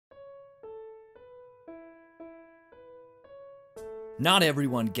Not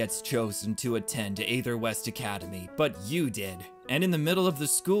everyone gets chosen to attend Aether West Academy, but you did, and in the middle of the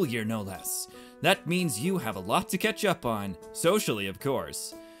school year no less. That means you have a lot to catch up on, socially of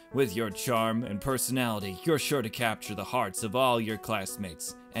course. With your charm and personality, you're sure to capture the hearts of all your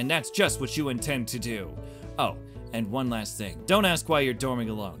classmates, and that's just what you intend to do. Oh, and one last thing, don't ask why you're dorming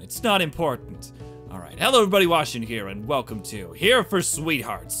alone, it's not important. Alright, hello everybody, Washington here, and welcome to Here for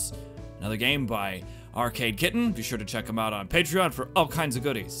Sweethearts, another game by Arcadekitten. Be sure to check them out on Patreon for all kinds of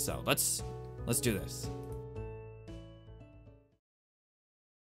goodies. So let's do this.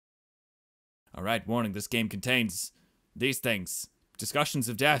 Alright, warning, this game contains these things. Discussions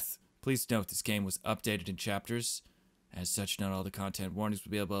of death. Please note this game was updated in chapters. As such, not all the content warnings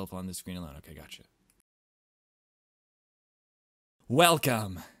will be available on the screen alone. Okay, gotcha.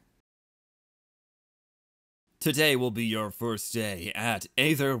 Welcome! Today will be your first day at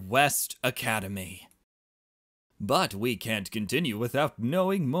Aether West Academy. But we can't continue without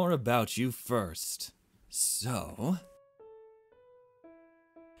knowing more about you first. So,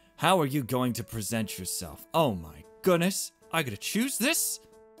 how are you going to present yourself? Oh my goodness, I gotta choose this?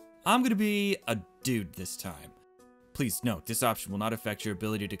 I'm gonna be a dude this time. Please note, this option will not affect your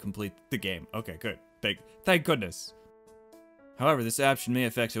ability to complete the game. Okay, good. Thank goodness. However, this option may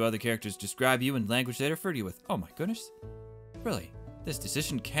affect how other characters describe you and language they refer to you with. Oh my goodness. Really? This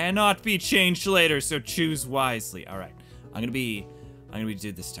decision cannot be changed later, so choose wisely. Alright, I'm gonna be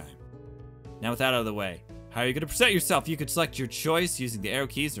dude this time. Now with that out of the way, how are you gonna present yourself? You could select your choice using the arrow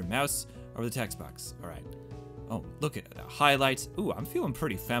keys or mouse over the text box. Alright. Oh, look at the highlights. Ooh, I'm feeling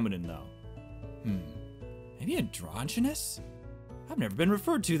pretty feminine though. Maybe androgynous? I've never been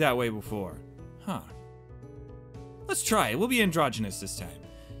referred to that way before. Huh. Let's try it. We'll be androgynous this time.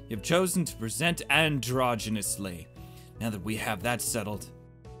 You've chosen to present androgynously. Now that we have that settled.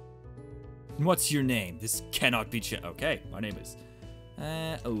 What's your name? This cannot be okay, my name is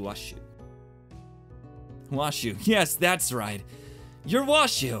Washu. Washu. Yes, that's right. You're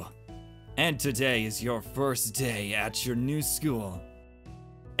Washu. And today is your first day at your new school.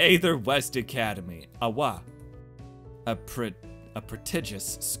 Aether West Academy. A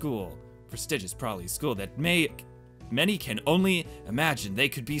prestigious school. Prestigious, probably, school that many can only imagine they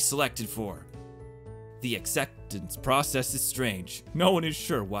could be selected for. The acceptance process is strange. No one is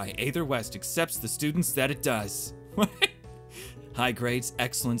sure why Aether West accepts the students that it does. High grades,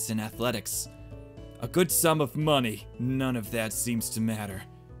 excellence in athletics. A good sum of money. None of that seems to matter.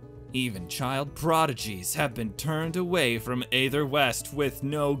 Even child prodigies have been turned away from Aether West with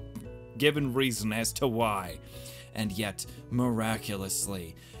no given reason as to why. And yet,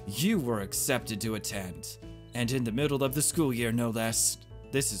 miraculously, you were accepted to attend. And in the middle of the school year, no less.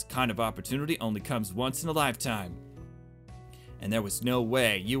 This kind of opportunity only comes once in a lifetime. And there was no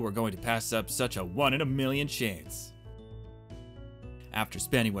way you were going to pass up such a 1 in a million chance. After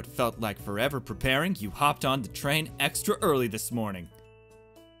spending what felt like forever preparing, you hopped on the train extra early this morning.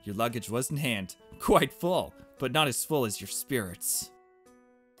 Your luggage was in hand, quite full, but not as full as your spirits.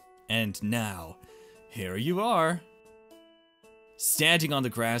 And now, here you are. Standing on the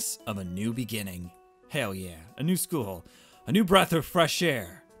grass of a new beginning. Hell yeah, a new school. A new breath of fresh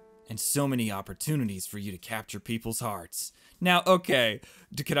air, and so many opportunities for you to capture people's hearts. Now, okay,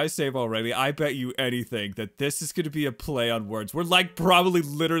 can I save already? I bet you anything that this is going to be a play on words. We're like probably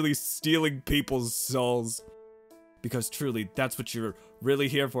literally stealing people's souls. Because truly, that's what you're really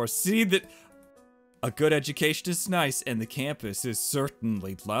here for. See that a good education is nice, and the campus is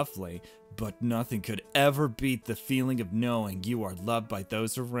certainly lovely, but nothing could ever beat the feeling of knowing you are loved by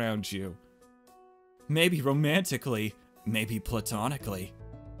those around you. Maybe romantically, maybe platonically.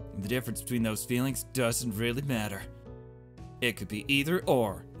 The difference between those feelings doesn't really matter. It could be either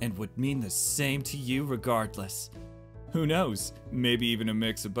or, and would mean the same to you regardless. Who knows? Maybe even a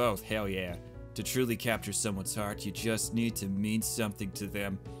mix of both. Hell yeah. To truly capture someone's heart, you just need to mean something to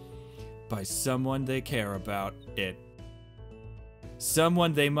them. By someone they care about it.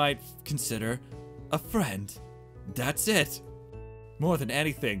 Someone they might consider a friend. That's it. More than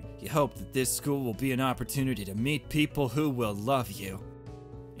anything, you hope that this school will be an opportunity to meet people who will love you,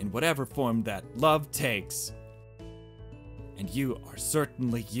 in whatever form that love takes. And you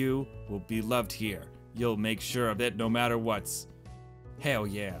will be loved here. You'll make sure of it no matter what's. Hell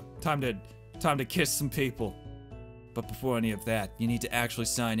yeah, time to kiss some people. But before any of that, you need to actually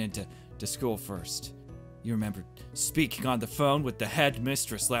sign into school first. You remember speaking on the phone with the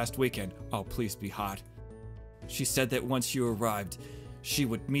headmistress last weekend. Oh, please be hot. She said that once you arrived, she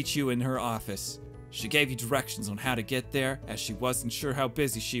would meet you in her office. She gave you directions on how to get there, as she wasn't sure how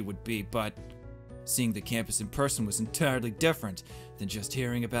busy she would be, but seeing the campus in person was entirely different than just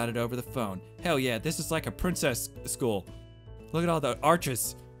hearing about it over the phone. Hell yeah, this is like a princess school. Look at all the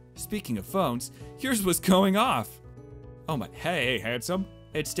arches. Speaking of phones, yours was going off. Oh my, hey, handsome.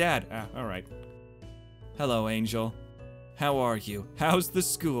 It's Dad. All right. Hello, Angel. How are you? How's the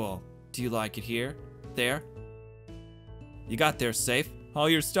school? Do you like it here? There? You got there safe? All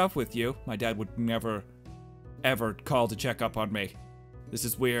your stuff with you? My dad would never, ever call to check up on me. This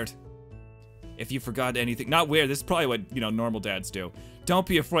is weird. If you forgot anything, not weird, this is probably what, normal dads do. Don't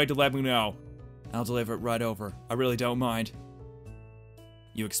be afraid to let me know. I'll deliver it right over. I really don't mind.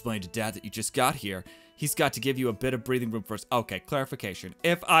 You explained to Dad that you just got here. He's got to give you a bit of breathing room first. Okay, clarification.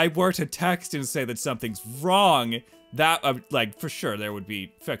 If I were to text and say that something's wrong, that, for sure there would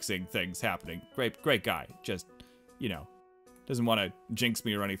be fixing things happening. Great guy. Just, doesn't want to jinx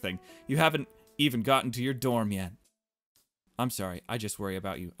me or anything. You haven't even gotten to your dorm yet. I'm sorry, I just worry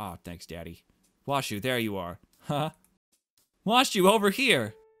about you. Aw, thanks, Daddy. Washu, there you are. Huh? Washu, over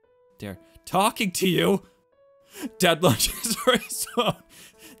here. They're talking to you. Dad lunges for his phone.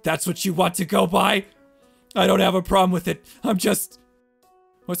 That's what you want to go by? I don't have a problem with it. I'm just...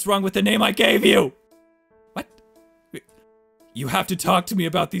 What's wrong with the name I gave you? What? You have to talk to me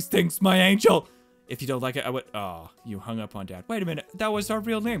about these things, my angel. If you don't like it, I would... Oh, you hung up on Dad. Wait a minute. That was our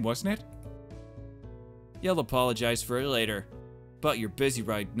real name, wasn't it? You'll apologize for it later. But you're busy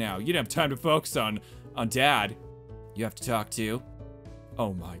right now. You don't have time to focus on Dad. You have to talk to...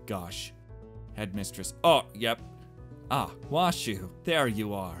 Oh my gosh. Headmistress. Oh, yep. Ah, Washu. There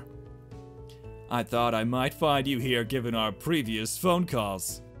you are. I thought I might find you here given our previous phone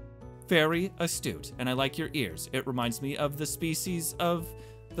calls. Very astute, and I like your ears. It reminds me of the species of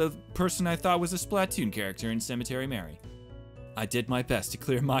the person I thought was a Splatoon character in Cemetery Mary. I did my best to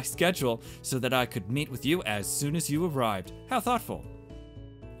clear my schedule so that I could meet with you as soon as you arrived. How thoughtful.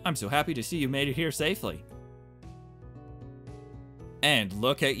 I'm so happy to see you made it here safely. And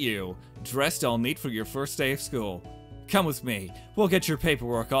look at you, dressed all neat for your first day of school. Come with me. We'll get your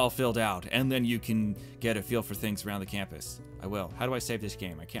paperwork all filled out, and then you can get a feel for things around the campus. I will. How do I save this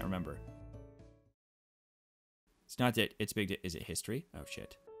game? I can't remember. It's not that it's big. Is it history? Oh,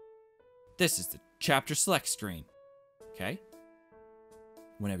 shit. This is the chapter select screen. Okay.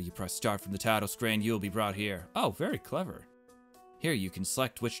 Whenever you press start from the title screen, you'll be brought here. Oh, very clever. Here you can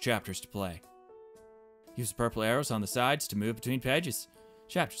select which chapters to play. Use the purple arrows on the sides to move between pages.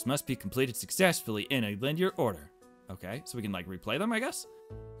 Chapters must be completed successfully in a linear order. Okay, so we can replay them, I guess?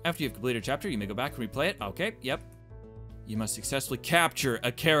 After you've completed a chapter, you may go back and replay it. Okay, yep. You must successfully capture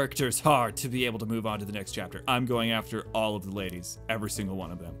a character's heart to be able to move on to the next chapter. I'm going after all of the ladies, every single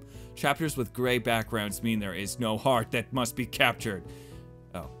one of them. Chapters with gray backgrounds mean there is no heart that must be captured.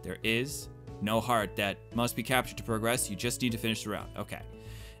 Oh, there is no heart that must be captured to progress. You just need to finish the round. Okay.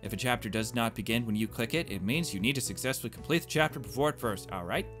 If a chapter does not begin when you click it, it means you need to successfully complete the chapter before it first. All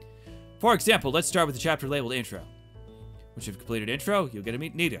right. For example, let's start with the chapter labeled Intro. Once you've completed Intro, you'll get to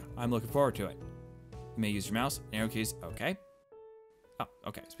meet Nita. I'm looking forward to it. You may use your mouse and arrow keys. Okay. Oh,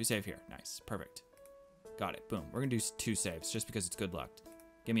 okay. So we save here. Nice. Perfect. Got it. Boom. We're going to do 2 saves just because it's good luck.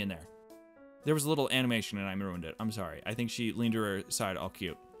 Get me in there. There was a little animation and I ruined it. I'm sorry. I think she leaned to her side all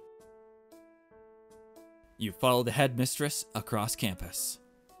cute. You follow the headmistress across campus.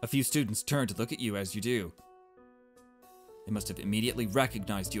 A few students turn to look at you as you do. They must have immediately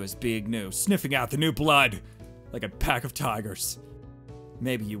recognized you as being new, sniffing out the new blood like a pack of tigers.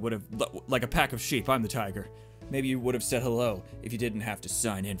 Maybe you would have, like a pack of sheep, I'm the tiger. Maybe you would have said hello if you didn't have to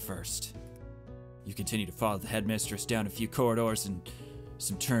sign in first. You continue to follow the headmistress down a few corridors and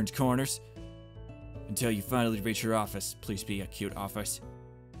some turned corners until you finally reach her office. Please be a cute office.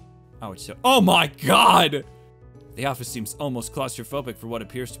 Oh, it's so, oh my god! The office seems almost claustrophobic for what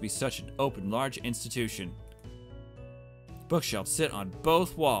appears to be such an open, large institution. Bookshelves sit on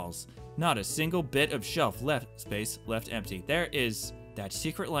both walls. Not a single bit of shelf space left empty. There is that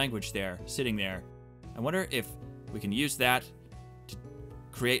secret language there, sitting there. I wonder if we can use that to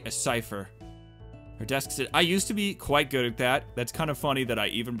create a cipher. Her desk sit. I used to be quite good at that. That's kind of funny that I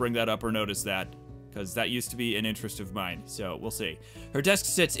even bring that up or notice that, because that used to be an interest of mine. So we'll see. Her desk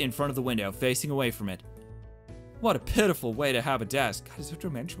sits in front of the window, facing away from it. What a pitiful way to have a desk. God, it's so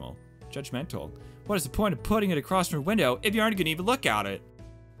judgmental. What is the point of putting it across from her window if you aren't going to even look at it?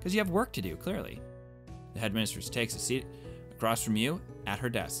 Because you have work to do, clearly. The headmistress takes a seat across from you at her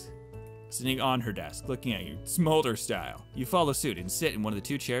desk. Sitting on her desk, looking at you, Smolder style. You follow suit and sit in one of the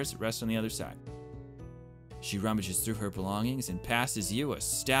 2 chairs that rest on the other side. She rummages through her belongings and passes you a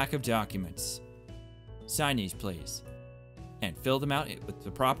stack of documents. Sign these, please. And fill them out with the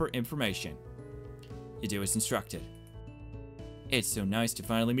proper information. You do as instructed. It's so nice to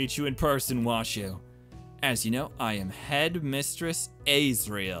finally meet you in person, Washu. As you know, I am Headmistress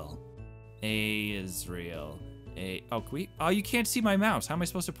Azrael. Oh, can we? Oh, you can't see my mouse. How am I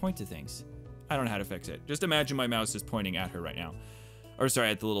supposed to point to things? I don't know how to fix it. Just imagine my mouse is pointing at her right now. Or sorry,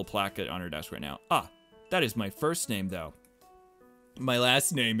 at the little plaque on her desk right now. Ah, that is my first name, though. My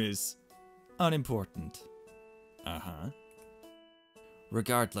last name is unimportant. Uh-huh.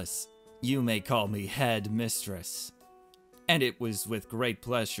 Regardless, you may call me head mistress. And it was with great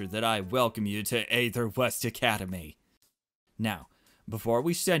pleasure that I welcome you to Aether West Academy. Now, before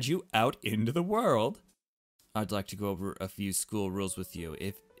we send you out into the world, I'd like to go over a few school rules with you,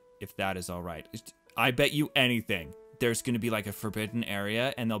 if that is all right. I bet you anything there's going to be like a forbidden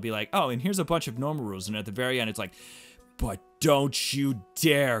area, and they'll be like, oh, and here's a bunch of normal rules, and at the very end it's like, but don't you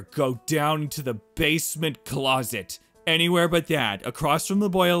dare go down into the basement closet. Anywhere but that. Across from the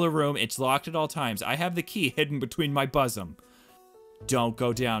boiler room, it's locked at all times. I have the key hidden between my bosom. Don't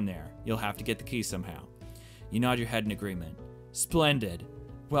go down there. You'll have to get the key somehow. You nod your head in agreement. Splendid.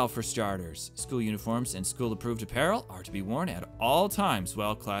 Well, for starters, school uniforms and school-approved apparel are to be worn at all times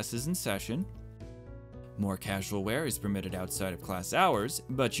while class is in session. More casual wear is permitted outside of class hours,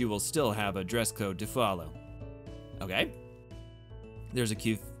 but you will still have a dress code to follow. Okay. There's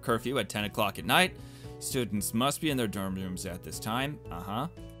a curfew at 10 o'clock at night. Students must be in their dorm rooms at this time. Uh-huh.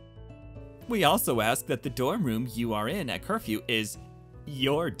 We also ask that the dorm room you are in at curfew is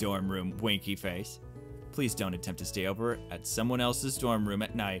your dorm room, winky face. Please don't attempt to stay over at someone else's dorm room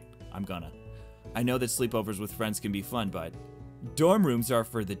at night. I'm gonna. I know that sleepovers with friends can be fun, but dorm rooms are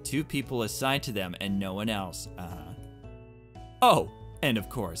for the 2 people assigned to them and no one else. Uh-huh. Oh, and of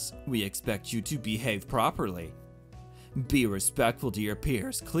course, we expect you to behave properly. Be respectful to your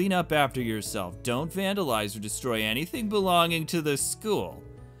peers, clean up after yourself, don't vandalize or destroy anything belonging to the school.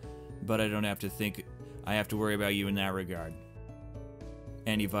 But I don't have to think I have to worry about you in that regard.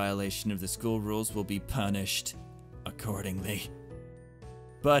 Any violation of the school rules will be punished accordingly.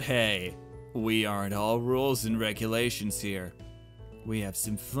 But hey, we aren't all rules and regulations here. We have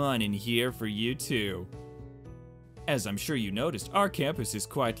some fun in here for you too. As I'm sure you noticed, our campus is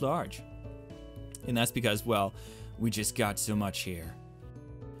quite large. And that's because, well, we just got so much here.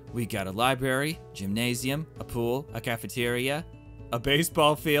 We got a library, gymnasium, a pool, a cafeteria, a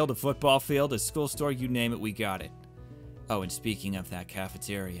baseball field, a football field, a school store, you name it, we got it. Oh, and speaking of that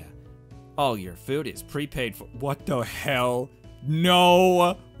cafeteria, all your food is prepaid for. What the hell?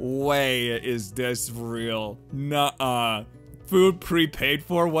 No way is this real. Nuh-uh. Food prepaid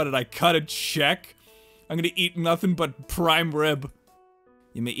for? What, did I cut a check? I'm gonna eat nothing but prime rib.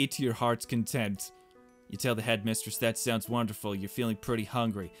 You may eat to your heart's content. You tell the headmistress that sounds wonderful. You're feeling pretty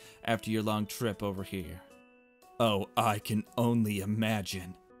hungry after your long trip over here. Oh, I can only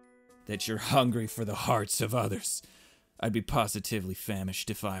imagine that you're hungry for the hearts of others. I'd be positively famished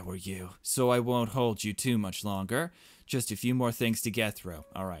if I were you, so I won't hold you too much longer. Just a few more things to get through.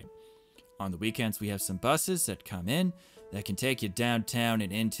 All right. On the weekends, we have some buses that come in that can take you downtown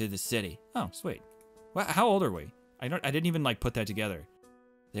and into the city. Oh, sweet. Well, how old are we? I didn't even like put that together.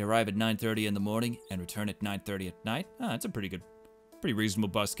 They arrive at 9:30 in the morning and return at 9:30 at night. Oh, that's a pretty reasonable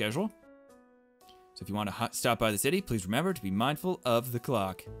bus schedule. So if you want to stop by the city, please remember to be mindful of the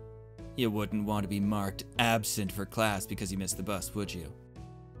clock. You wouldn't want to be marked absent for class because you missed the bus, would you?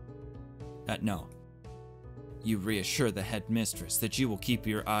 No. You reassure the headmistress that you will keep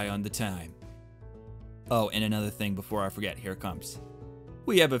your eye on the time. Oh, and another thing before I forget, here it comes.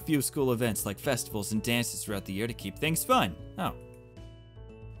 We have a few school events like festivals and dances throughout the year to keep things fun. Oh.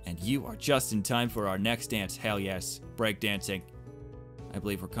 And you are just in time for our next dance. Hell yes, breakdancing. I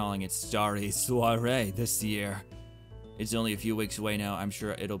believe we're calling it Starry Soiree this year. It's only a few weeks away now. I'm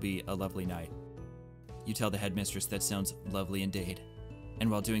sure it'll be a lovely night. You tell the headmistress that sounds lovely indeed. And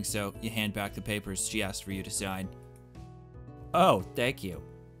while doing so, you hand back the papers she asked for you to sign. Oh, thank you.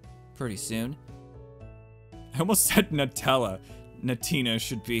 Pretty soon. I almost said Nutella. Netina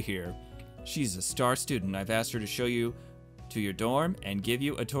should be here. She's a star student. I've asked her to show you to your dorm and give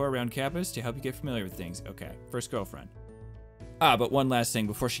you a tour around campus to help you get familiar with things. Okay, first girlfriend. Ah, but one last thing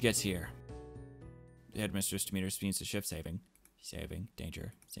before she gets here. The headmistress to meet her speeds to shift saving. Saving.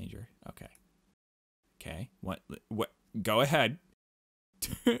 Danger. Danger. Okay. Okay. What? Go ahead.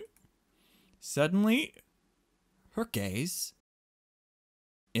 Suddenly, her gaze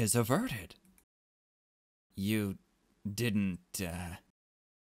is averted. You didn't,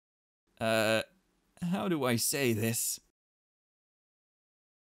 how do I say this?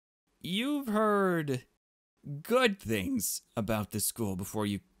 You've heard good things about the school before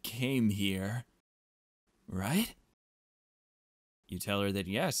you came here, right? You tell her that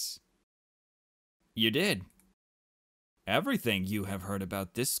yes, you did. Everything you have heard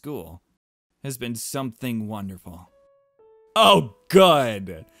about this school has been something wonderful. Oh,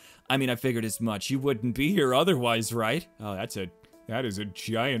 good! I mean, I figured as much. You wouldn't be here otherwise, right? Oh, that is a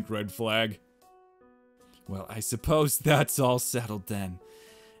giant red flag. Well, I suppose that's all settled then.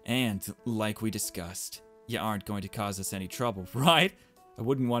 And, like we discussed, you aren't going to cause us any trouble, right? I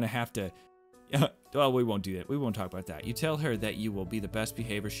wouldn't want to have to... well, we won't do that. We won't talk about that. You tell her that you will be the best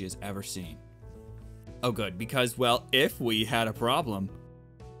behavior she has ever seen. Oh, good, because, well, if we had a problem...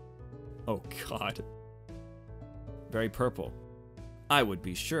 Oh, God. Very purple. I would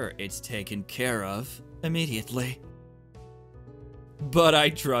be sure it's taken care of immediately. But I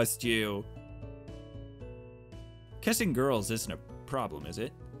trust you. Kissing girls isn't a problem, is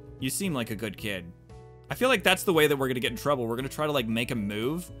it? You seem like a good kid. I feel like that's the way that we're gonna get in trouble. We're gonna try to, like, make a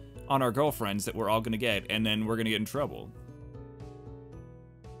move on our girlfriends that we're all gonna get, and then we're gonna get in trouble.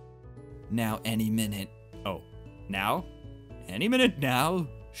 Now, any minute. Oh, now? Any minute now,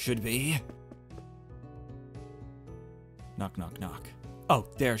 should be. Knock, knock, knock. Oh,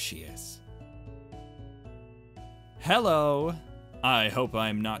 there she is. Hello. I hope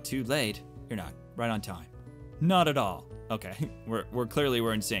I'm not too late. You're not. Right on time. Not at all. Okay, we're clearly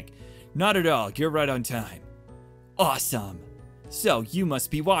in sync. Not at all. You're right on time. Awesome. So you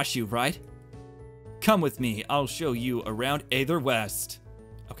must be Washu, right? Come with me. I'll show you around Aether West.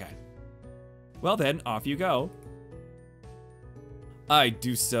 Okay. Well then, off you go. I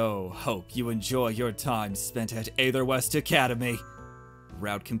do so hope you enjoy your time spent at Aether West Academy.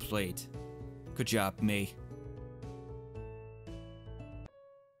 Route complete. Good job, me.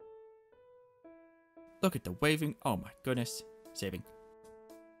 Look at the waving. Oh my goodness. Saving.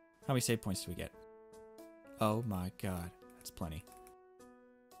 How many save points do we get? Oh my god. That's plenty.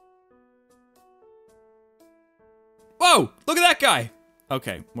 Whoa! Look at that guy!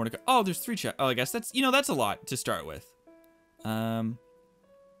 Okay, more to go. Oh, there's 3 chests. Oh, I guess that's, that's a lot to start with. Alright,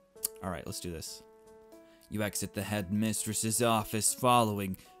 let's do this. You exit the headmistress's office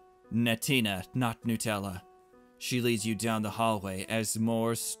following Netina, not Nutella. She leads you down the hallway as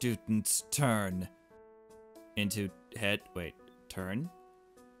more students turn. Turn?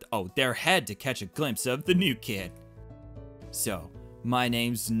 Oh, their head to catch a glimpse of the new kid. So, my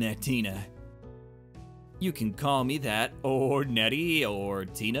name's Netina. You can call me that, or Nettie, or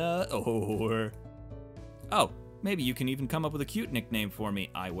Tina, or... Oh, maybe you can even come up with a cute nickname for me.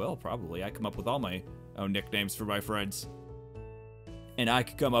 I will, probably. I come up with all my own nicknames for my friends. And I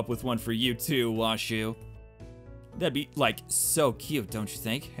could come up with one for you too, Washu. That'd be, like, so cute, don't you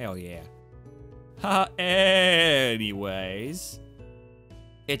think? Hell yeah. Haha, anyways.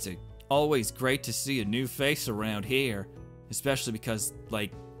 It's always great to see a new face around here. Especially because,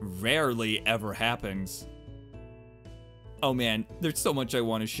 like, rarely ever happens. Oh man, there's so much I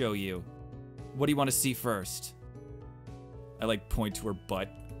want to show you. What do you want to see first? I, like, point to her butt.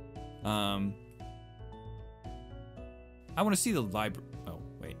 I want to see the library. Oh,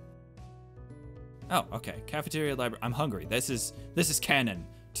 wait. Oh, okay. Cafeteria, library. I'm hungry. This is canon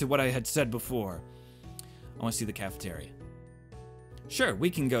to what I had said before. I want to see the cafeteria. Sure, we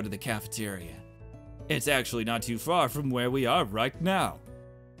can go to the cafeteria. It's actually not too far from where we are right now.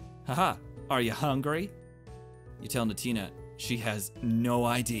 Haha, are you hungry? You tell Netina she has no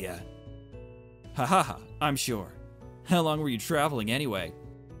idea. Haha, I'm sure. How long were you traveling anyway?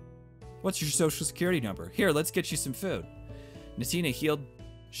 What's your social security number? Here, let's get you some food. Netina heeled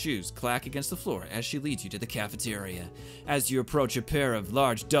shoes clack against the floor as she leads you to the cafeteria. As you approach a pair of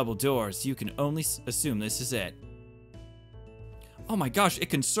large double doors, you can only assume this is it. Oh my gosh, it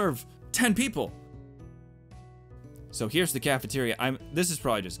can serve 10 people. So here's the cafeteria. This is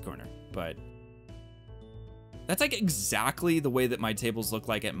probably just a corner, but that's like exactly the way that my tables look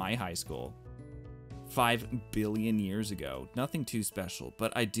like at my high school. 5 billion years ago. Nothing too special,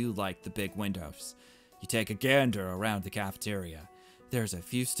 but I do like the big windows. You take a gander around the cafeteria. There's a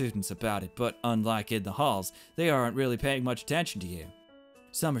few students about it, but unlike in the halls, they aren't really paying much attention to you.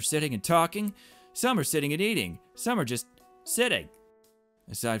 Some are sitting and talking, some are sitting and eating, some are just sitting.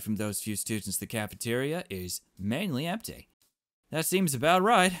 Aside from those few students, the cafeteria is mainly empty. That seems about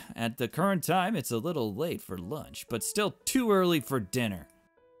right. At the current time, it's a little late for lunch, but still too early for dinner.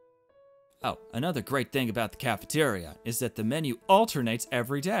 Oh, another great thing about the cafeteria is that the menu alternates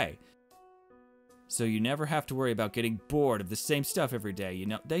every day. So you never have to worry about getting bored of the same stuff every day. You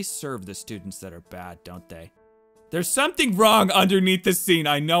know, they serve the students that are bad, don't they? There's something wrong underneath the scene.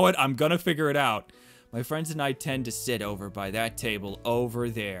 I know it. I'm gonna figure it out. My friends and I tend to sit over by that table over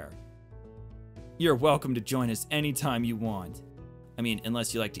there. You're welcome to join us anytime you want. I mean,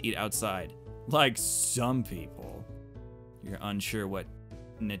 unless you like to eat outside. Like some people. You're unsure what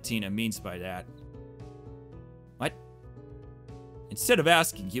Netina means by that. What? Instead of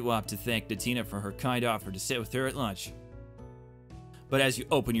asking, you opt to thank Netina for her kind offer to sit with her at lunch. but as you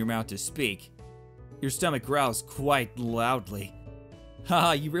open your mouth to speak, your stomach growls quite loudly.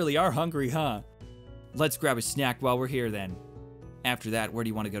 Haha, you really are hungry, huh? Let's grab a snack while we're here then. After that, where do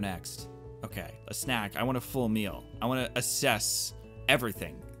you want to go next? Okay, a snack. I want a full meal. I want to assess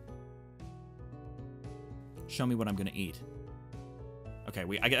everything. Show me what I'm gonna eat. Okay,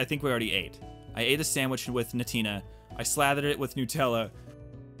 I think we already ate. I ate a sandwich with Netina. I slathered it with Nutella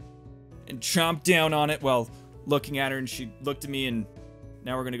and chomped down on it while looking at her, and she looked at me, and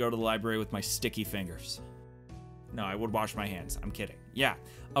now we're gonna go to the library with my sticky fingers. No, I would wash my hands. I'm kidding. Yeah,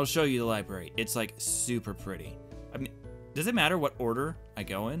 I'll show you the library. It's like super pretty. I mean, does it matter what order I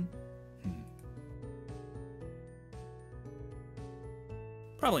go in?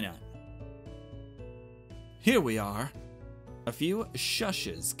 Probably not. Here we are. A few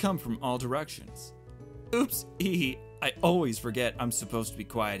shushes come from all directions. Oops, I always forget I'm supposed to be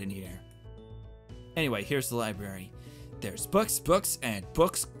quiet in here. Anyway, here's the library. There's books, and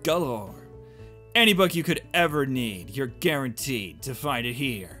books galore. Any book you could ever need, you're guaranteed to find it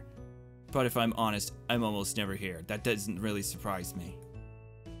here. But if I'm honest, I'm almost never here. That doesn't really surprise me.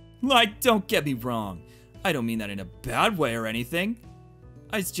 Like, don't get me wrong. I don't mean that in a bad way or anything.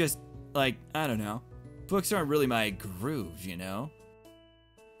 It's just, like, I don't know. Books aren't really my groove, you know?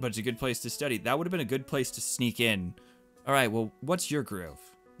 But it's a good place to study. That would have been a good place to sneak in. All right, well, what's your groove?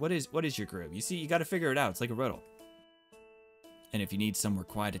 What is your groove? You see, you got to figure it out. It's like a riddle. And if you need somewhere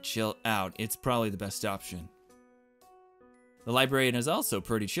quiet to chill out, it's probably the best option. The librarian is also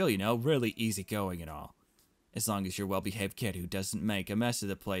pretty chill, you know, really easygoing and all. As long as you're a well-behaved kid who doesn't make a mess of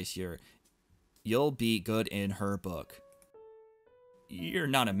the place, you'll be good in her book. You're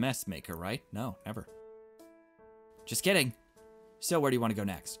not a mess maker, right? No, never. Just kidding. So where do you want to go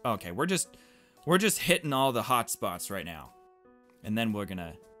next? Okay, we're just hitting all the hot spots right now. And then we're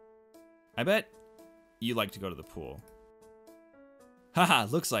gonna... I bet you like to go to the pool. Haha,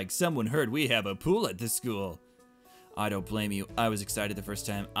 looks like someone heard we have a pool at this school. I don't blame you. I was excited the first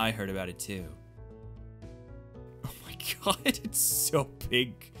time I heard about it too. Oh my god, it's so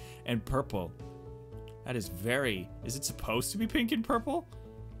pink and purple. That is very... Is it supposed to be pink and purple?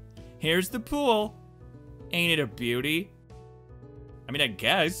 Here's the pool. Ain't it a beauty? I mean, I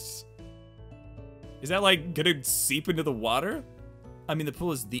guess. Is that like gonna seep into the water? I mean, the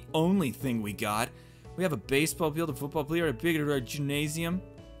pool is the only thing we got. We have a baseball field, a football player, a bigger gymnasium.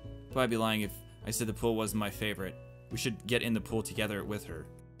 But I'd be lying if I said the pool wasn't my favorite. We should get in the pool together with her.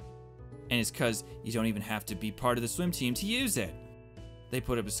 And it's cause you don't even have to be part of the swim team to use it. They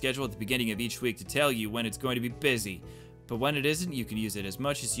put up a schedule at the beginning of each week to tell you when it's going to be busy. But when it isn't, you can use it as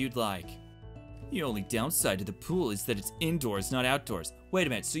much as you'd like. The only downside to the pool is that it's indoors, not outdoors. Wait a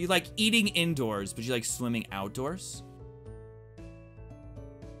minute, so you like eating indoors, but you like swimming outdoors?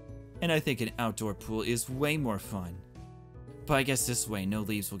 And I think an outdoor pool is way more fun. But I guess this way, no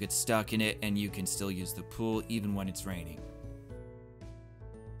leaves will get stuck in it, and you can still use the pool even when it's raining.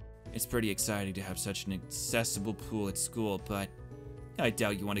 It's pretty exciting to have such an accessible pool at school, but I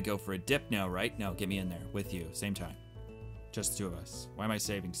doubt you want to go for a dip now, right? No, get me in there with you, same time. Just the two of us. Why am I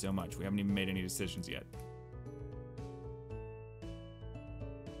saving so much? We haven't even made any decisions yet.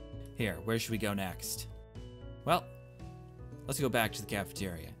 Here, where should we go next? Well, let's go back to the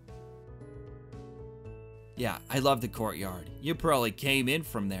cafeteria. Yeah, I love the courtyard. You probably came in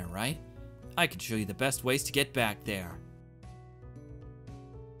from there, right? I can show you the best ways to get back there.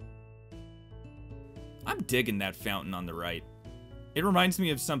 I'm digging that fountain on the right. It reminds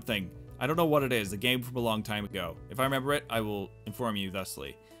me of something. I don't know what it is, a game from a long time ago. If I remember it, I will inform you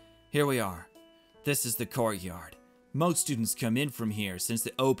thusly. Here we are. This is the courtyard. Most students come in from here since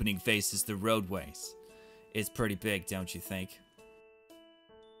the opening faces the roadways. It's pretty big, don't you think?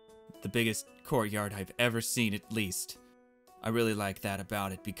 The biggest courtyard I've ever seen, at least. I really like that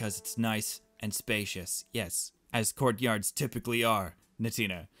about it because it's nice and spacious. Yes, as courtyards typically are,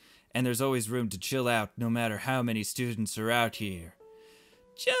 Netina. And there's always room to chill out no matter how many students are out here.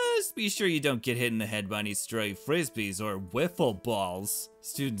 Just be sure you don't get hit in the head by any stray frisbees or wiffle balls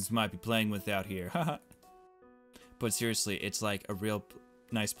students might be playing with out here. Haha. But seriously, it's like a real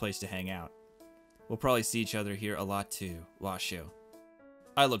nice place to hang out. We'll probably see each other here a lot too, Washu.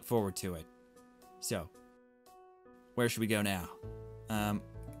 I look forward to it. So, where should we go now?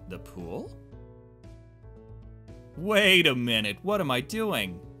 The pool? Wait a minute, what am I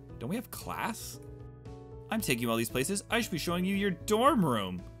doing? Don't we have class? I'm taking you all these places. I should be showing you your dorm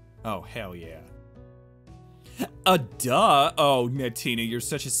room. Oh, hell yeah. Duh. Oh, Netina, you're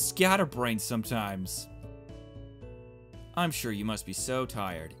such a scatterbrain sometimes. I'm sure you must be so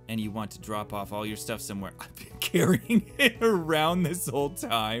tired, and you want to drop off all your stuff somewhere. I've been carrying it around this whole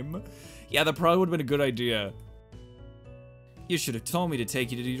time. Yeah, that probably would have been a good idea. You should have told me to take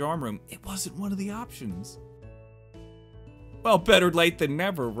you to your dorm room. It wasn't one of the options. Well, better late than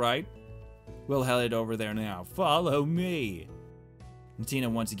never, right? We'll head over there now. Follow me. Netina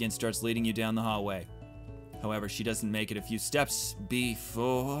once again starts leading you down the hallway. However, she doesn't make it a few steps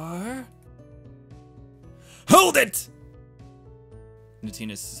before... Hold it!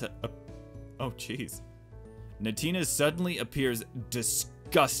 Oh, jeez. Netina suddenly appears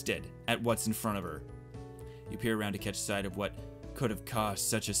disgusted at what's in front of her. You peer around to catch sight of what could have caused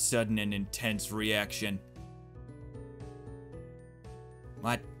such a sudden and intense reaction.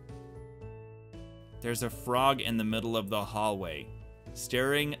 What? There's a frog in the middle of the hallway,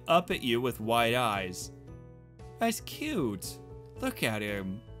 staring up at you with wide eyes. That's cute. Look at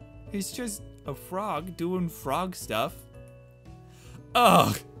him. He's just a frog doing frog stuff.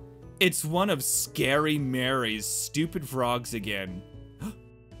 Ugh! It's one of Scary Mary's stupid frogs again.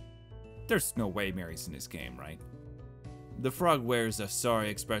 There's no way Mary's in this game, right? The frog wears a sorry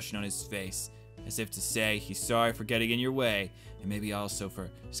expression on his face, as if to say he's sorry for getting in your way, and maybe also for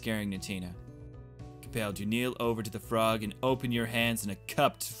scaring Netina. Compelled, you kneel over to the frog and open your hands in a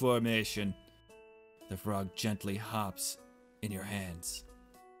cupped formation. The frog gently hops in your hands.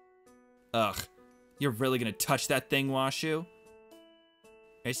 Ugh, you're really gonna touch that thing, Washu?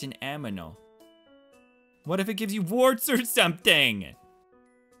 It's an aminal. What if it gives you warts or something?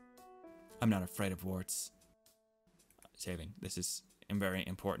 I'm not afraid of warts. Saving. This is very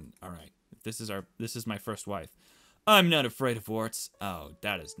important. All right. This is my first wife. I'm not afraid of warts. Oh,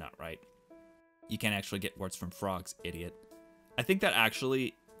 that is not right. You can't actually get warts from frogs, idiot. I think that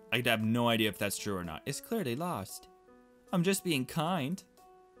actually, I'd have no idea if that's true or not. It's clearly lost. I'm just being kind.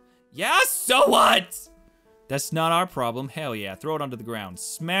 Yeah, so what? That's not our problem. Hell yeah, throw it onto the ground.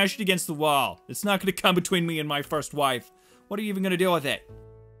 Smash it against the wall. It's not gonna come between me and my first wife. What are you even gonna do with it?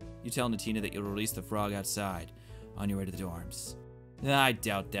 You tell Netina that you'll release the frog outside on your way to the dorms. I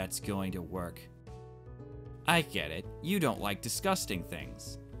doubt that's going to work. I get it. You don't like disgusting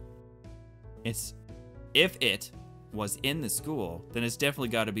things. If it was in the school, then it's definitely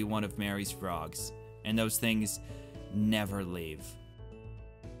got to be one of Mary's frogs. And those things never leave.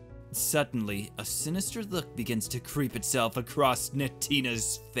 Suddenly, a sinister look begins to creep itself across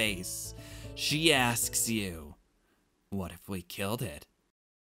Netina's face. She asks you, what if we killed it?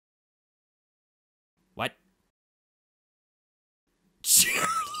 What? Sure,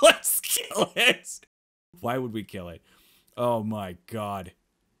 let's kill it! Why would we kill it? Oh my god.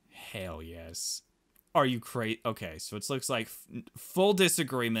 Hell yes. Are you crazy? Okay, so it looks like full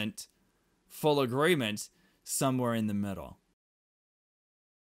disagreement, full agreement, somewhere in the middle.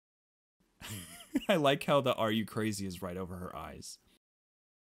 I like how the "are you crazy" is right over her eyes.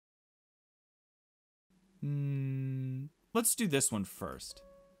 Let's do this one first.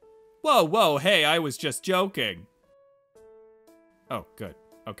 Whoa, whoa, hey, I was just joking. Oh, good.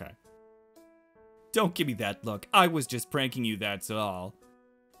 Okay. Don't give me that look. I was just pranking you, that's all.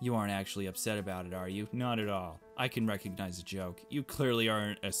 You aren't actually upset about it, are you? Not at all. I can recognize a joke. You clearly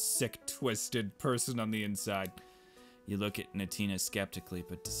aren't a sick, twisted person on the inside. You look at Netina skeptically,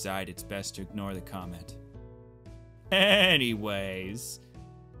 but decide it's best to ignore the comment. Anyways,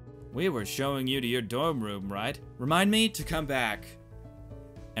 we were showing you to your dorm room, right? Remind me to come back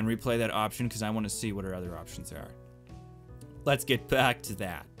and replay that option because I want to see what our other options are. Let's get back to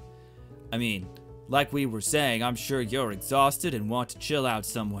that. I mean, like we were saying, I'm sure you're exhausted and want to chill out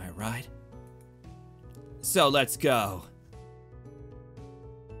somewhere, right? So let's go.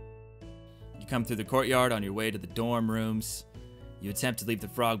 You come through the courtyard on your way to the dorm rooms. You attempt to leave the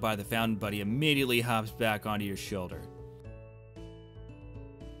frog by the fountain, but he immediately hops back onto your shoulder.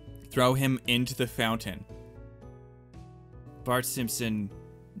 Throw him into the fountain. Bart Simpson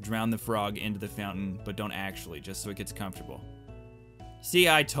drown the frog into the fountain, but don't actually, just so it gets comfortable. See,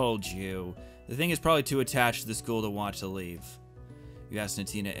 I told you. The thing is probably too attached to the school to want to leave. You ask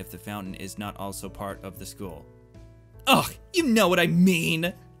Netina if the fountain is not also part of the school. Ugh, you know what I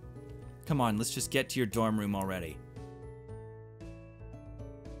mean! Come on, let's just get to your dorm room already.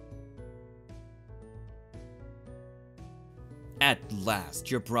 At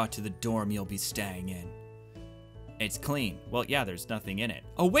last, you're brought to the dorm you'll be staying in. It's clean. Well, yeah, there's nothing in it.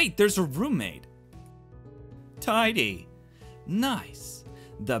 Oh wait, there's a roommate! Tidy. Nice.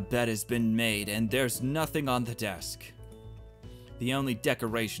 The bed has been made and there's nothing on the desk. The only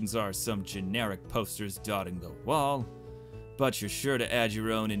decorations are some generic posters dotting the wall, but you're sure to add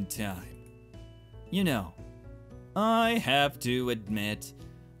your own in time. You know, I have to admit,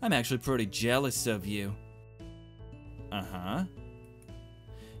 I'm actually pretty jealous of you. Uh-huh.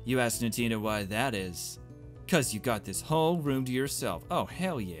 You ask Netina why that is. 'Cause you got this whole room to yourself. Oh,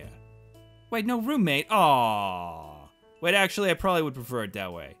 hell yeah. Wait, no roommate? Aww. Wait, actually, I probably would prefer it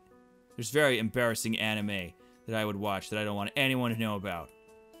that way. There's very embarrassing anime that I would watch that I don't want anyone to know about.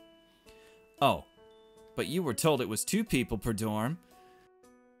 Oh, but you were told it was 2 people per dorm.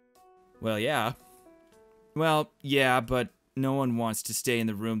 Well, yeah. Well, yeah, but no one wants to stay in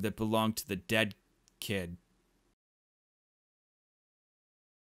the room that belonged to the dead kid.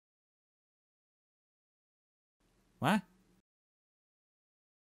 What?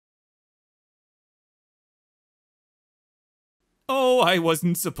 Oh, I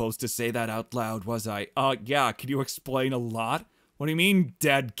wasn't supposed to say that out loud, was I? Yeah, could you explain a lot? What do you mean,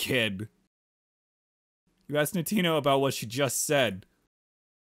 dead kid? You asked Netina about what she just said.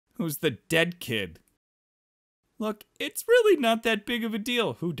 Who's the dead kid? Look, it's really not that big of a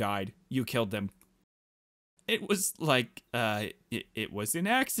deal. Who died? You killed them. It was like, it was an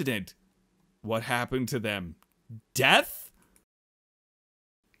accident. What happened to them? Death?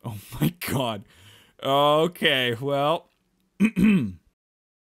 Oh my god. Okay, well...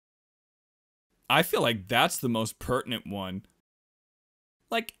 I feel like that's the most pertinent one.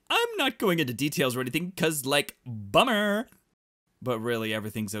 Like, I'm not going into details or anything, cause, like, bummer. But really,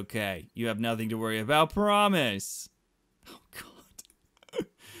 everything's okay. You have nothing to worry about, promise. Oh, God.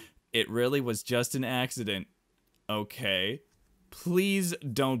 It really was just an accident. Okay. Please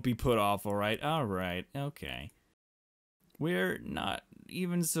don't be put off, alright? Alright, okay. We're not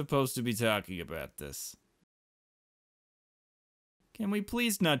even supposed to be talking about this. Can we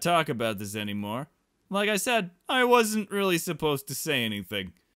please not talk about this anymore? Like I said, I wasn't really supposed to say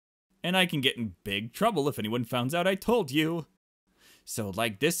anything. And I can get in big trouble if anyone finds out I told you. So,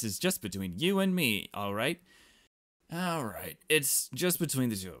 like, this is just between you and me, alright? Alright, it's just between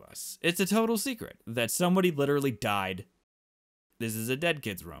the 2 of us. It's a total secret that somebody literally died. This is a dead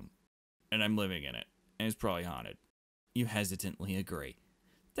kid's room, and I'm living in it, and it's probably haunted. You hesitantly agree.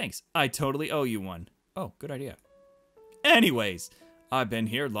 Thanks, I totally owe you one. Oh, good idea. Anyways, I've been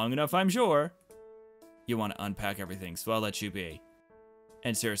here long enough, I'm sure. You want to unpack everything, so I'll let you be.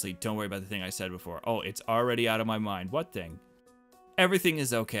 And seriously, don't worry about the thing I said before. Oh, it's already out of my mind. What thing? Everything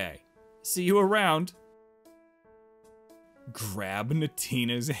is okay. See you around. Grab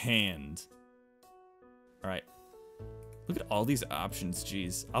Netina's hand. Alright. Look at all these options,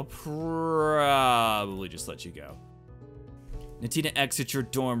 jeez. I'll probably just let you go. Netina exits your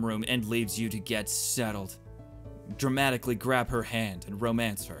dorm room and leaves you to get settled. Dramatically grab her hand and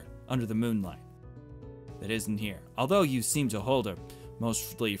romance her under the moonlight. That isn't here. Although you seem to hold a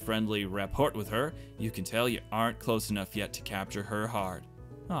mostly friendly rapport with her, you can tell you aren't close enough yet to capture her heart.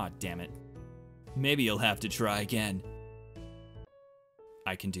 Aw, damn it. Maybe you'll have to try again.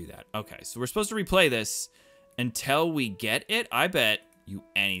 I can do that. Okay, so we're supposed to replay this until we get it? I bet you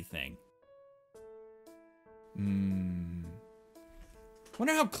anything.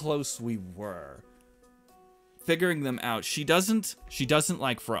 Wonder how close we were. Figuring them out. She doesn't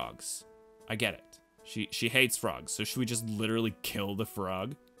like frogs. I get it. She hates frogs, so should we just literally kill the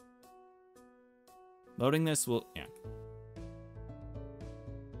frog? Loading this will, yeah.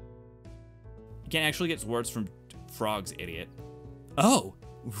 You can't actually get words from frogs, idiot. Oh,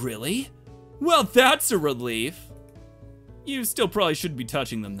 really? Well, that's a relief. You still probably shouldn't be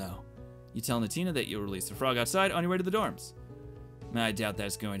touching them, though. You tell Netina that you'll release the frog outside on your way to the dorms. I doubt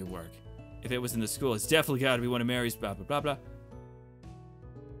that's going to work. If it was in the school, it's definitely got to be one of Mary's blah, blah, blah, blah.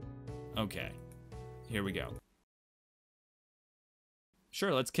 Okay. Here we go.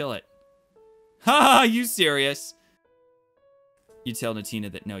 Sure, let's kill it. Ha! You serious? You tell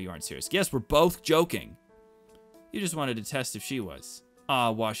Netina that no, you aren't serious. Yes, we're both joking. You just wanted to test if she was.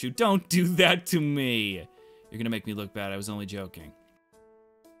 Aw, Washu, don't do that to me. You're gonna make me look bad. I was only joking.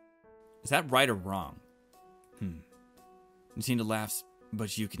 Is that right or wrong? Netina laughs,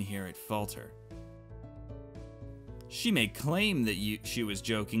 but you can hear it falter. She may claim that she was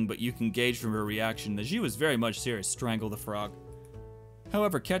joking, but you can gauge from her reaction that she was very much serious. Strangle the frog.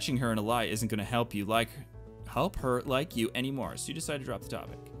 However, catching her in a lie isn't going to help her like you anymore, so you decide to drop the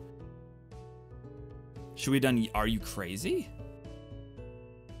topic. Should we done Are You Crazy?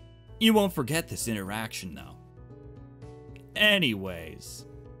 You won't forget this interaction, though. Anyways.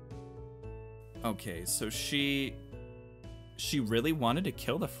 Okay, so she really wanted to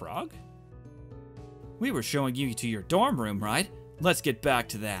kill the frog? We were showing you to your dorm room, right? Let's get back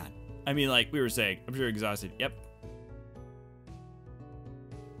to that. I mean, like we were saying, I'm sure exhausted. Yep.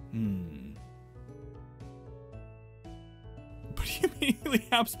 But he immediately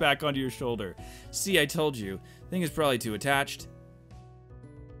hops back onto your shoulder. See, I told you. Thing is probably too attached.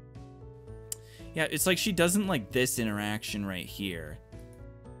 Yeah, it's like she doesn't like this interaction right here.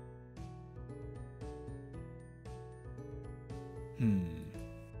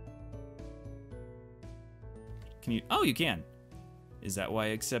 Can me... Oh, you can. Is that why I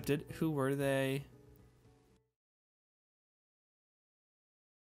accepted? Who were they?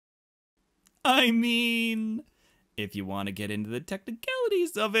 I mean, if you want to get into the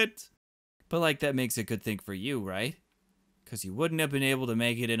technicalities of it. But, like, that makes a good thing for you, right? Because you wouldn't have been able to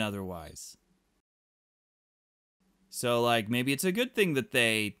make it in otherwise. So, like, maybe it's a good thing that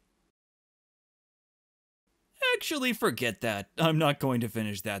they... Actually, forget that. I'm not going to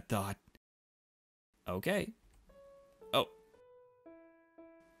finish that thought. Okay. Oh.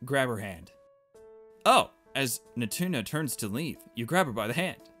 Grab her hand. Oh, as Netina turns to leave, you grab her by the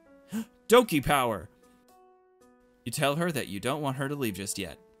hand. Doki power! You tell her that you don't want her to leave just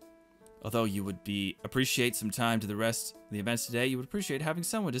yet. Although you would appreciate some time to the rest of the events today, you would appreciate having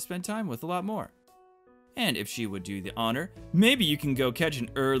someone to spend time with a lot more. And if she would do the honor, maybe you can go catch an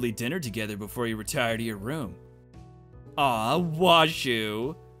early dinner together before you retire to your room. Aw,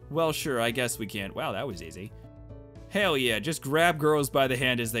 Washu! Well, sure, I guess we can. Wow, that was easy. Hell yeah, just grab girls by the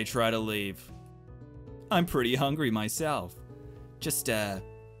hand as they try to leave. I'm pretty hungry myself. Just,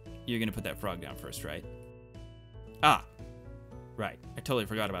 you're gonna put that frog down first, right? Ah, right. I totally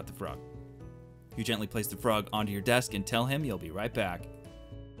forgot about the frog. You gently place the frog onto your desk and tell him you'll be right back.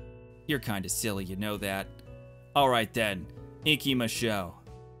 You're kinda silly, you know that. Alright then, Ikimasho.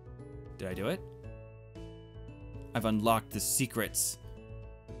 Did I do it? I've unlocked the secrets.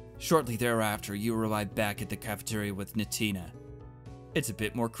 Shortly thereafter, you arrive back at the cafeteria with Netina. It's a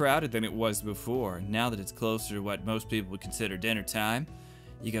bit more crowded than it was before. Now that it's closer to what most people would consider dinner time,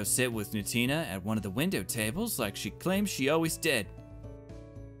 you go sit with Netina at one of the window tables like she claims she always did.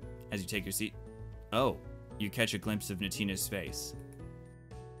 As you take your seat, oh, you catch a glimpse of Netina's face.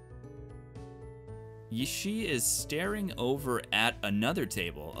 She is staring over at another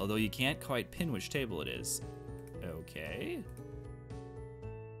table, although you can't quite pin which table it is. Okay.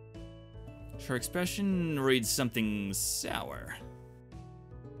 Her expression reads something sour.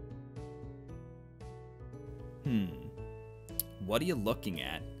 What are you looking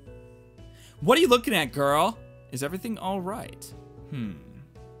at? What are you looking at, girl? Is everything all right?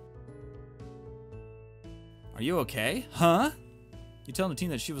 Are you okay? Huh? You tell Netina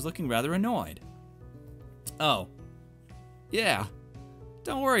that she was looking rather annoyed. Oh. Yeah.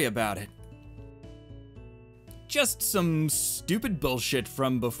 Don't worry about it. Just some stupid bullshit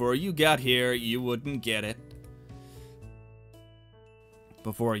from before you got here. You wouldn't get it.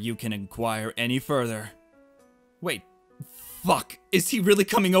 Before you can inquire any further. Wait. Fuck. Is he really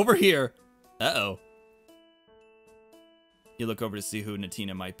coming over here? Uh-oh. You look over to see who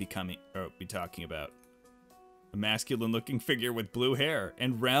Netina might be talking about. A masculine-looking figure with blue hair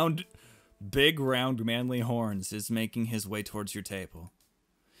and big round manly horns is making his way towards your table.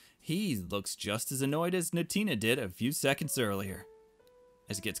 He looks just as annoyed as Netina did a few seconds earlier.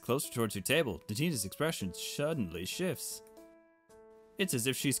 As he gets closer towards your table, Netina's expression suddenly shifts. It's as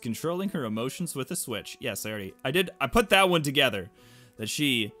if she's controlling her emotions with a switch. Yes, I put that one together. That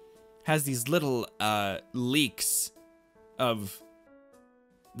she has these little leaks of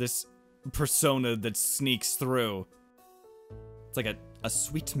this persona that sneaks through. It's like a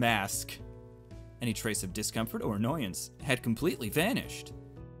sweet mask. Any trace of discomfort or annoyance had completely vanished.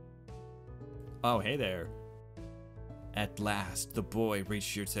 Oh, hey there. At last, the boy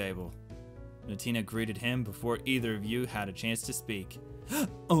reached your table. Netina greeted him before either of you had a chance to speak.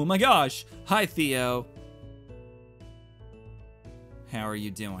 Oh my gosh! Hi, Theo! How are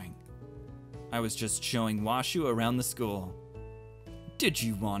you doing? I was just showing Washu around the school. Did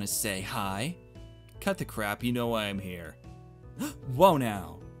you want to say hi? Cut the crap, you know I'm here. Whoa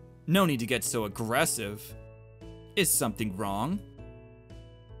now! No need to get so aggressive. Is something wrong?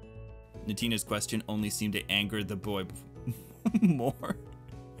 Netina's question only seemed to anger the boy more.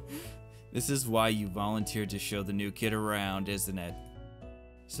 This is why you volunteered to show the new kid around, isn't it?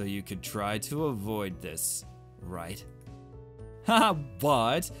 So you could try to avoid this, right? Haha,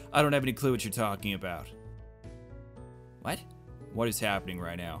 what? I don't have any clue what you're talking about. What? What is happening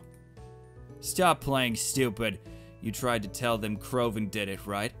right now? Stop playing stupid. You tried to tell them Croven did it,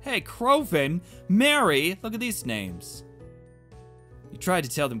 right? Hey, Croven! Mary! Look at these names. You tried to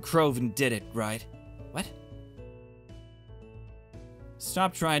tell them Croven did it, right? What?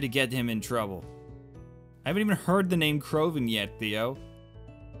 Stop trying to get him in trouble. I haven't even heard the name Croven yet, Theo.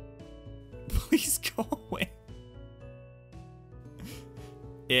 Please go away.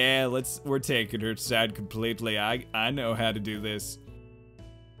 Yeah, we're taking her side completely. I know how to do this.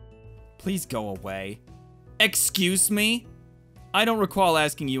 Please go away. Excuse me? I don't recall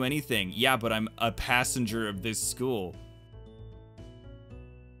asking you anything. Yeah, but I'm a passenger of this school.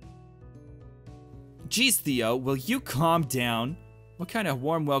 Jeez, Theo, will you calm down? What kind of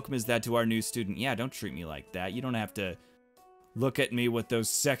warm welcome is that to our new student? Yeah, don't treat me like that. You don't have to look at me with those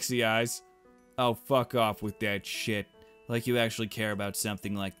sexy eyes. Oh, fuck off with that shit. Like you actually care about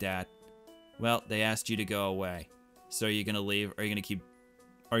something like that. Well, they asked you to go away. So are you gonna leave? Or are you gonna keep...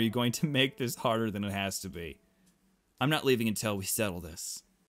 Are you going to make this harder than it has to be? I'm not leaving until we settle this.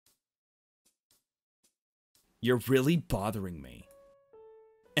 You're really bothering me.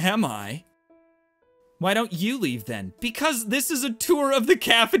 Am I? Why don't you leave then? Because this is a tour of the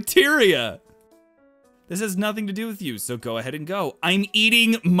cafeteria! This has nothing to do with you, so go ahead and go. I'm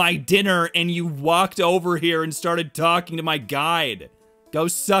eating my dinner and you walked over here and started talking to my guide. Go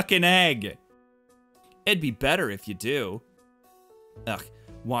suck an egg. It'd be better if you do. Ugh,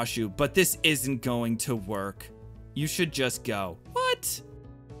 Washu, but this isn't going to work. You should just go. What?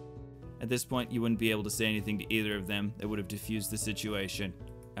 At this point, you wouldn't be able to say anything to either of them that would have diffused the situation.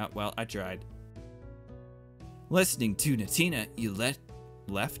 Oh, well, I tried. Listening to Netina, you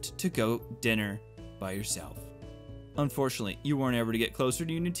left to go dinner by yourself. Unfortunately, you weren't able to get closer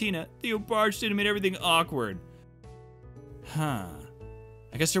to Netina. Theo barged in and made everything awkward. Huh.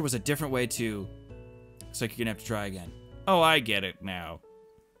 I guess there was a different way to... Looks like you're gonna have to try again. Oh, I get it now.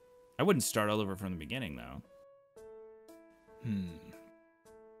 I wouldn't start all over from the beginning, though.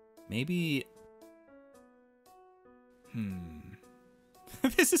 Maybe...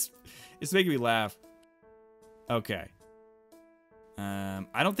 It's making me laugh. Okay.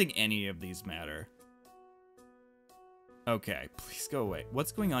 I don't think any of these matter. Okay, please go away.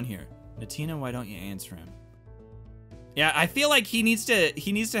 What's going on here? Netina, why don't you answer him? Yeah, I feel like he needs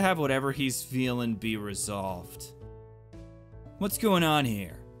to have whatever he's feeling be resolved. What's going on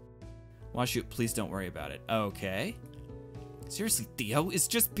here? Washu, please don't worry about it. Okay. Seriously, Theo is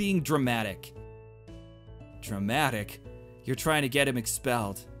just being dramatic. Dramatic? You're trying to get him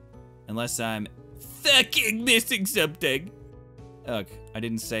expelled. Unless I'm fucking missing something. Ugh, I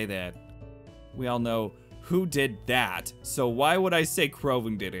didn't say that. We all know who did that, so why would I say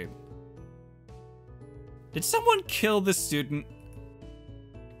Croven did it? Did someone kill the student?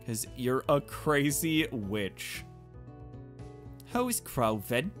 Because you're a crazy witch. Who's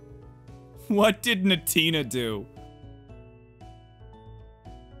Croven? What did Netina do?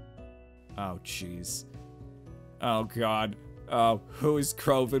 Oh, jeez. Oh, God. Oh, who is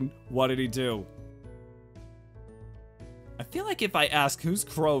Croven? What did he do? I feel like if I ask who's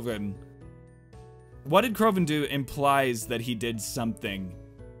Croven, what did Croven do implies that he did something.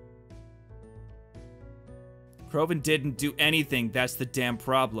 Croven didn't do anything, that's the damn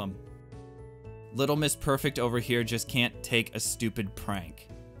problem. Little Miss Perfect over here just can't take a stupid prank.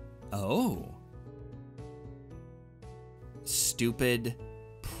 Oh. Stupid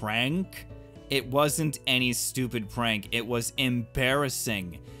prank? It wasn't any stupid prank. It was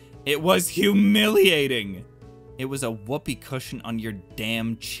embarrassing. It was humiliating. It was a whoopee cushion on your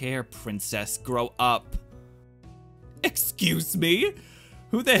damn chair, princess. Grow up. Excuse me?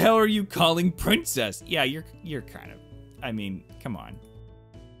 Who the hell are you calling princess? Yeah, you're kind of... I mean, come on.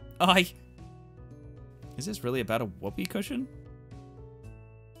 Is this really about a whoopee cushion?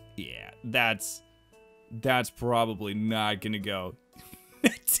 Yeah, that's probably not gonna go.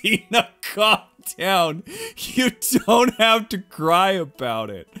 Netina, calm down. You don't have to cry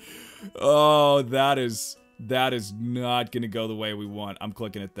about it. Oh, that is not gonna go the way we want. I'm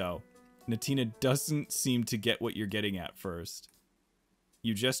clicking it though. Netina doesn't seem to get what you're getting at first.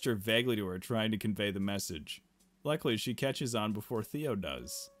 You gesture vaguely to her, trying to convey the message. Luckily, she catches on before Theo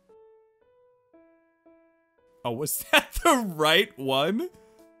does. Oh, was that the right one?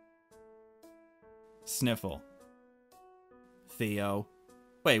 Sniffle. Theo.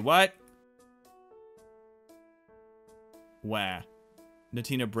 Wait, what? Wah.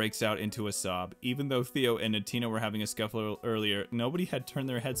 Netina breaks out into a sob. Even though Theo and Netina were having a scuffle earlier, nobody had turned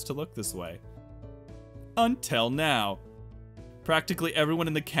their heads to look this way. Until now. Practically everyone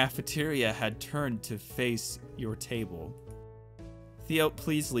in the cafeteria had turned to face your table. Theo,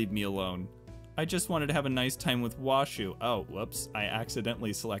 please leave me alone. I just wanted to have a nice time with Washu. Oh, whoops. I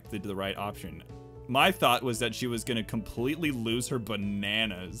accidentally selected the right option. My thought was that she was going to completely lose her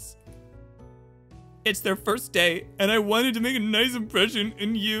bananas. It's their first day, and I wanted to make a nice impression,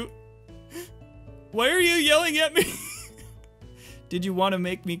 and you... Why are you yelling at me? Did you want to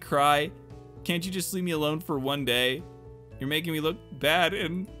make me cry? Can't you just leave me alone for one day? You're making me look bad,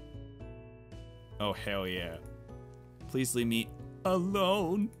 and... Oh, hell yeah. Please leave me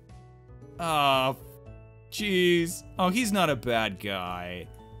alone. Oh, jeez. Oh, he's not a bad guy.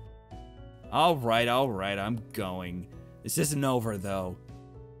 Alright, I'm going. This isn't over, though.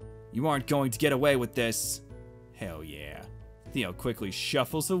 You aren't going to get away with this. Hell yeah. Theo quickly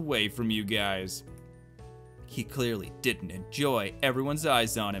shuffles away from you guys. He clearly didn't enjoy everyone's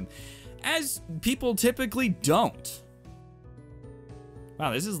eyes on him, as people typically don't.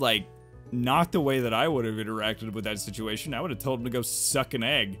 Wow, this is like not the way that I would have interacted with that situation. I would have told him to go suck an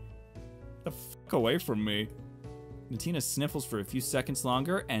egg. Get the fuck away from me. Netina sniffles for a few seconds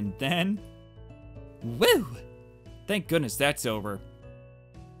longer, and then... Woo! Thank goodness that's over.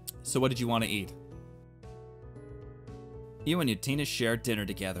 So what did you want to eat? You and Netina shared dinner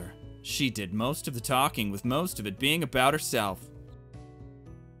together. She did most of the talking, with most of it being about herself.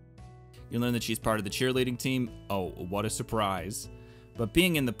 You learn that she's part of the cheerleading team. Oh, what a surprise. But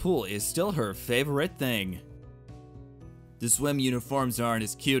being in the pool is still her favorite thing. The swim uniforms aren't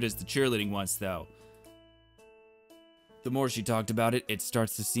as cute as the cheerleading ones, though. The more she talked about it, it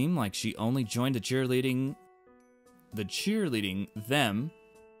starts to seem like she only joined the cheerleading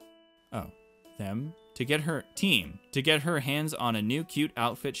to get her hands on a new cute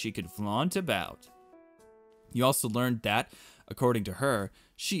outfit she could flaunt about. You also learned that, according to her,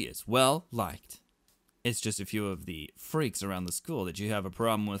 she is well liked. It's just a few of the freaks around the school that you have a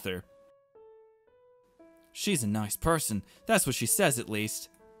problem with her. She's a nice person, that's what she says at least.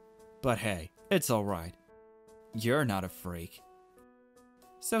 But hey, it's alright. You're not a freak.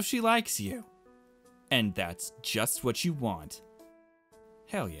 So she likes you. And that's just what you want.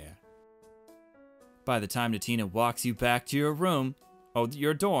 Hell yeah. By the time Netina walks you back to your room,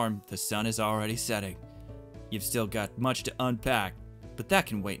 your dorm, the sun is already setting. You've still got much to unpack, but that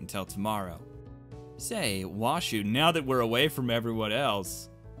can wait until tomorrow. Say, Washu, now that we're away from everyone else,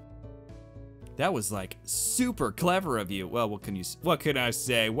 that was like super clever of you. Well, what can I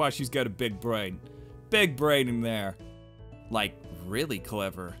say? Washu's got a big brain. Big brain in there. Like, really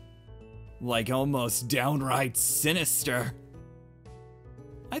clever. Like, almost downright sinister.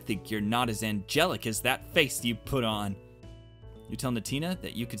 I think you're not as angelic as that face you put on. You tell Netina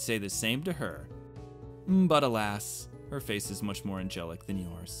that you could say the same to her. But alas, her face is much more angelic than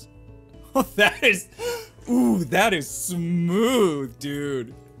yours. Oh, that is smooth,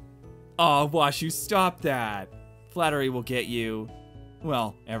 dude. Aw, Washu, stop that. Flattery will get you,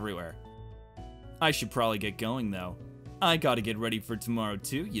 well, everywhere. I should probably get going, though. I gotta get ready for tomorrow,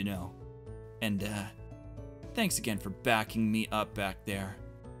 too, you know. And, thanks again for backing me up back there.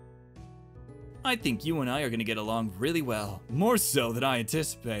 I think you and I are gonna get along really well, more so than I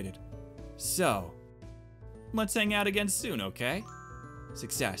anticipated. So, let's hang out again soon, okay?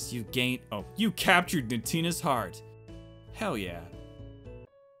 Success, you captured Netina's heart. Hell yeah.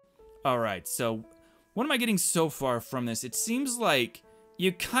 Alright, so, what am I getting so far from this? It seems like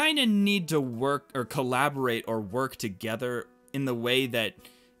you kind of need to work or collaborate or work together in the way that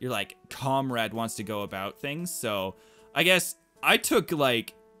your, like, comrade wants to go about things. So, I guess I took,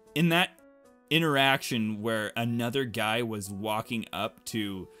 like, in that interaction where another guy was walking up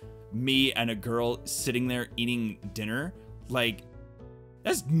to me and a girl sitting there eating dinner, like,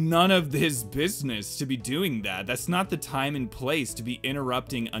 that's none of his business to be doing that. That's not the time and place to be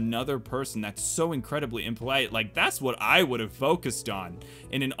interrupting another person. That's so incredibly impolite. Like, that's what I would have focused on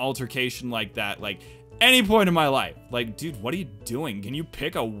in an altercation like that. Like, any point in my life. Like, dude, what are you doing? Can you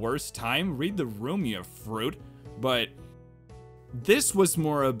pick a worse time? Read the room, you fruit. But this was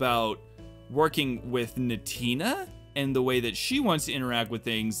more about working with Netina and the way that she wants to interact with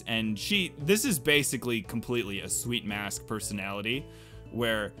things. And this is basically completely a sweet mask personality,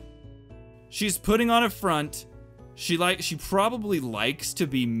 where she's putting on a front. She probably likes to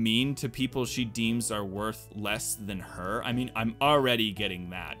be mean to people she deems are worth less than her. I mean, I'm already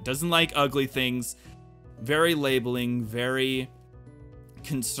getting that. Doesn't like ugly things. Very labeling, very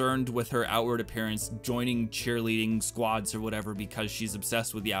concerned with her outward appearance, joining cheerleading squads or whatever because she's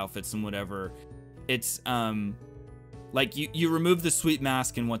obsessed with the outfits and whatever. It's like you remove the sweet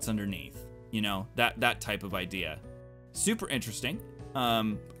mask and what's underneath, you know, that type of idea. Super interesting.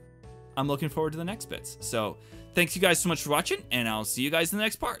 I'm looking forward to the next bits. So thanks you guys so much for watching, and I'll see you guys in the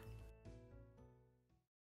next part.